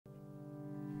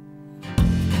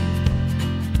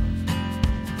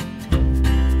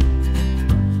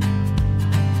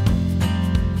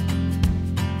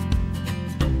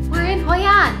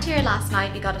there last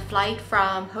night. We got a flight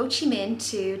from Ho Chi Minh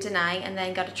to Da Nang and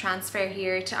then got a transfer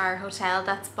here to our hotel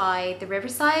that's by the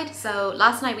riverside. So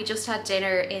last night we just had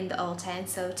dinner in the old town.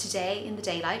 So today in the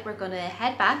daylight we're gonna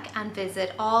head back and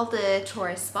visit all the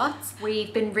tourist spots.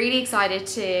 We've been really excited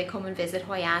to come and visit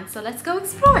Hoi An, so let's go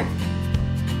explore.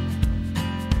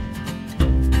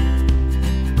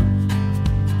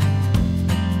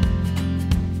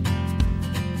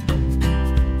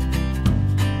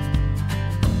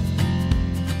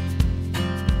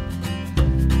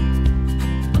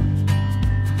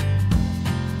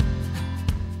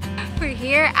 We're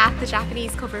here at the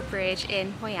Japanese covered bridge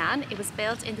in Hoi An. It was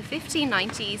built in the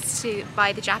 1590s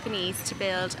by the Japanese to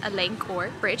build a link or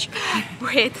bridge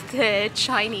with the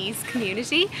Chinese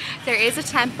community. There is a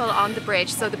temple on the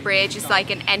bridge, so the bridge is like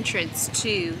an entrance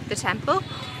to the temple.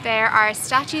 There are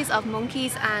statues of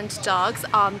monkeys and dogs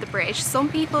on the bridge. Some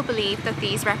people believe that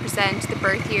these represent the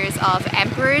birth years of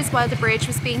emperors while the bridge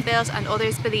was being built, and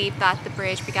others believe that the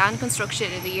bridge began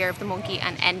construction in the year of the monkey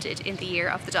and ended in the year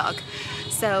of the dog.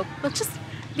 So we'll just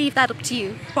leave that up to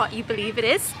you, what you believe it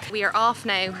is. We are off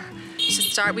now to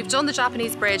start. We've done the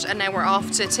Japanese bridge and now we're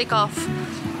off to tick off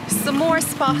some more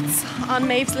spots on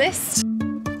Maeve's list.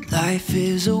 Life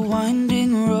is a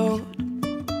winding road,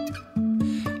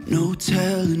 no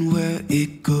telling where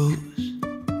it goes.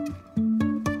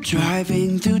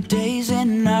 Driving through days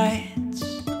and nights,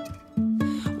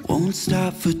 won't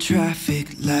stop for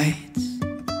traffic lights.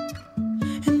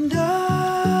 And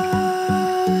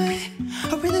I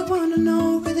really wanna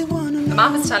know, The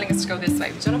map is telling us to go this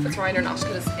way. We don't know if it's right or not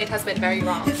because it has been very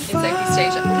wrong in Southeast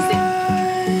Asia.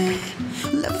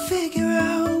 We'll never figure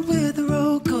out where the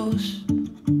road goes.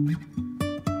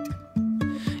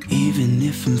 Even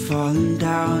if I'm falling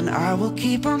down, I will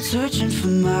keep on searching for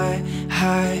my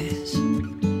highs.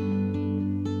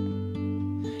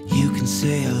 You can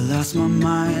say I lost my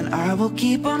mind, I will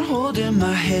keep on holding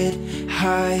my head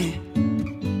high.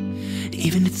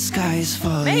 Even if the sky is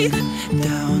falling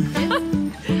down.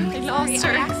 I lost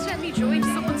her. I accidentally joined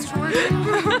someone's tour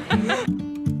group.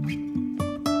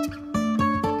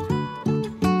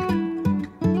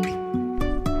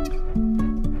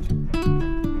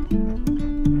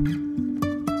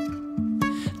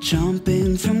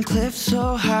 Jumping from cliffs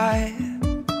so high,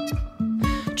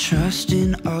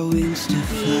 trusting our wings to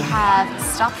fly. We have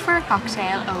stopped for a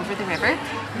cocktail over the river.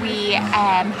 We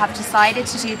have decided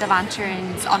to do the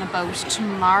lanterns on a boat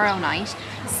tomorrow night.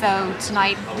 So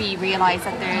tonight we realise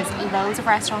that there's loads of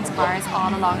restaurants and bars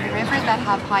all along the river that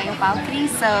have high-up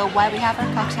balconies. So while we have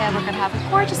our cocktail, we're going to have a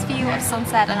gorgeous view of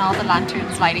sunset and all the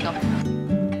lanterns lighting up.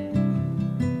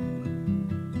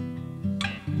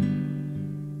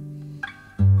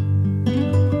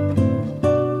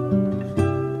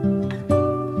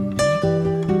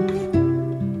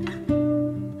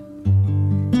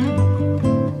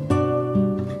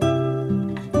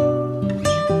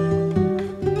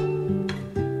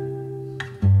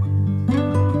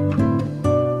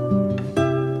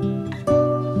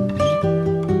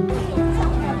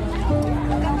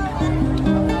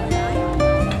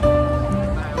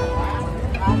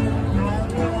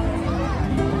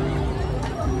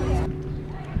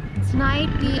 Tonight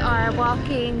we are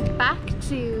walking back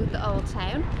to the old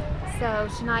town. So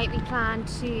tonight we plan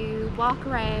to walk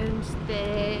around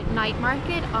the night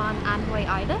market on An Hoi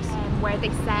Islet where they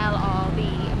sell all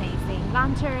the amazing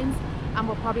lanterns, and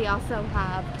we'll probably also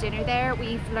have dinner there.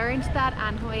 We've learned that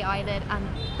An Hoi Islet and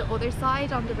the other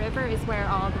side on the river is where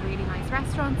all the really nice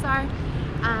restaurants are,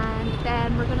 and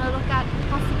then we're going to look at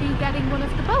possibly getting one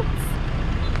of the boats.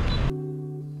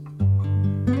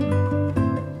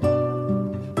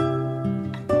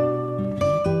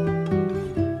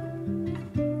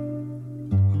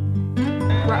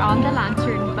 We're on the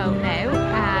lantern boat now,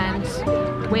 and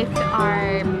with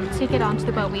our ticket onto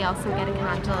the boat we also get a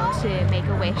candle to make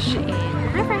a wish in the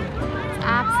river. It's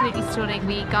absolutely stunning.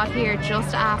 We got here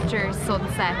just after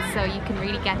sunset, so you can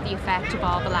really get the effect of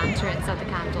all the lanterns and the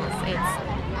candles.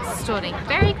 It's stunning.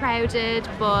 Very crowded,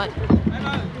 but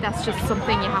that's just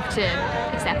something you have to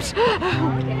accept.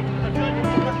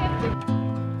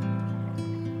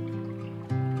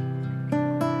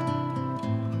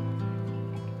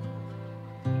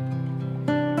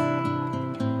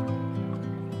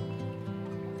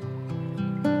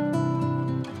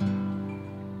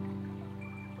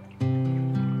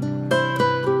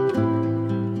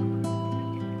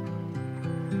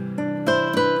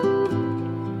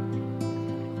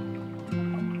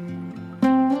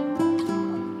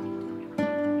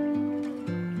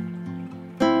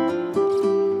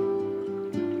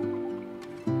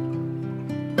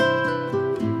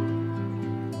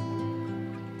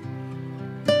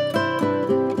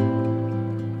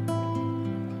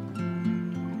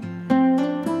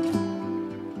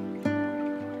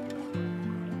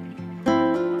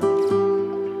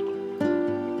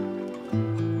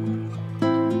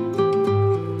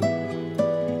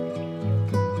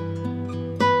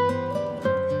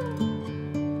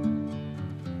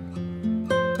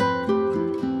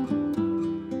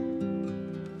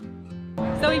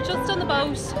 we've just done the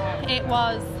boat. It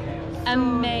was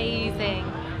amazing.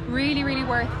 Really, really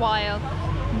worthwhile.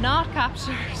 Not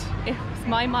captured. It was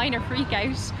my minor freak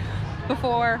out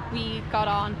before we got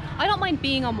on. I don't mind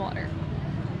being on water,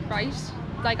 right?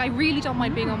 Like, I really don't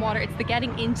mind being on water. It's the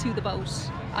getting into the boat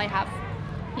I have.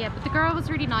 Yeah, but the girl was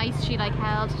really nice. She like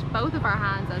held both of our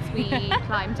hands as we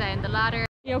climbed down the ladder.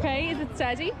 You okay? Is it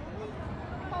steady?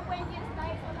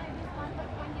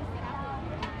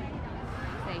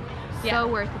 So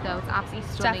worth it though. It's absolutely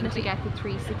stunning to get the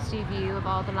 360 view of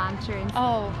all the lanterns.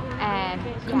 Oh,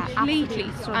 completely.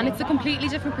 Yeah, and it's a completely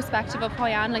different perspective of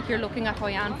Hoi An. Like, you're looking at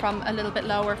Hoi An from a little bit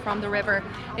lower from the river.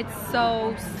 It's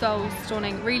so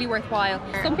stunning. Really worthwhile.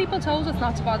 Some people told us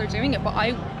not to bother doing it, but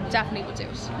I definitely would do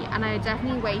it. Yeah, and I would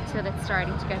definitely wait till it's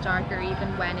starting to get darker,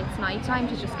 even when it's night time,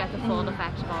 to just get the full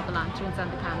effect of all the lanterns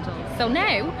and the candles. So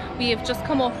now we have just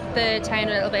come up the town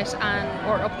a little bit,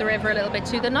 or up the river a little bit,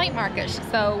 to the night market.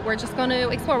 So we're just going to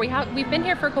explore. We've been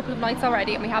here for a couple of nights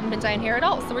already and we haven't been down here at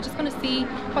all, so we're just going to see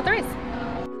what there is.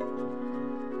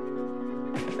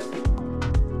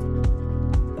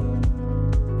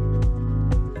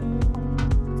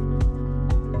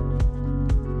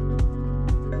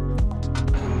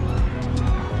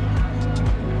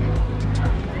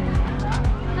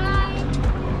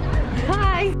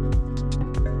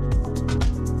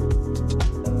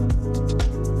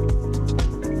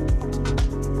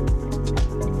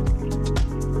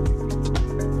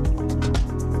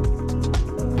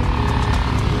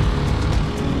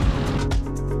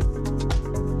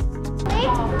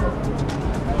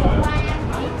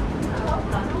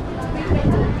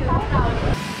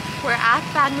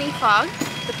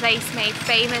 The place made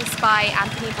famous by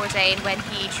Anthony Bourdain when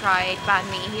he tried banh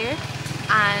mi here,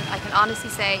 and I can honestly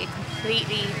say it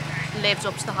completely lived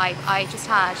up to the hype. I just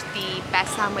had the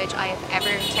best sandwich I have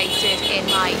ever tasted in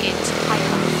my entire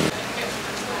life.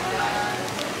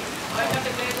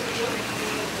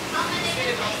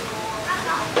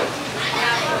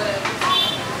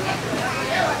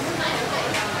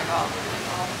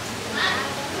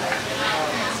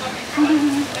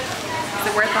 Is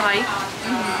it worth the hype?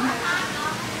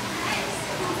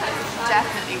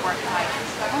 Definitely worth the hype.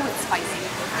 Oh, it's spicy.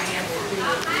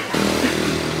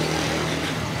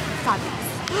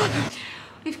 Fabulous.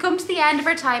 We've come to the end of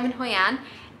our time in Hoi An.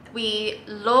 We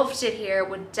loved it here.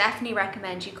 Would definitely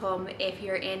recommend you come if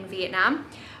you're in Vietnam.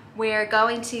 We're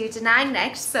going to Da Nang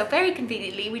next, so very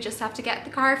conveniently we just have to get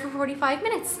the car for 45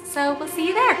 minutes. So we'll see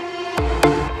you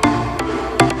there.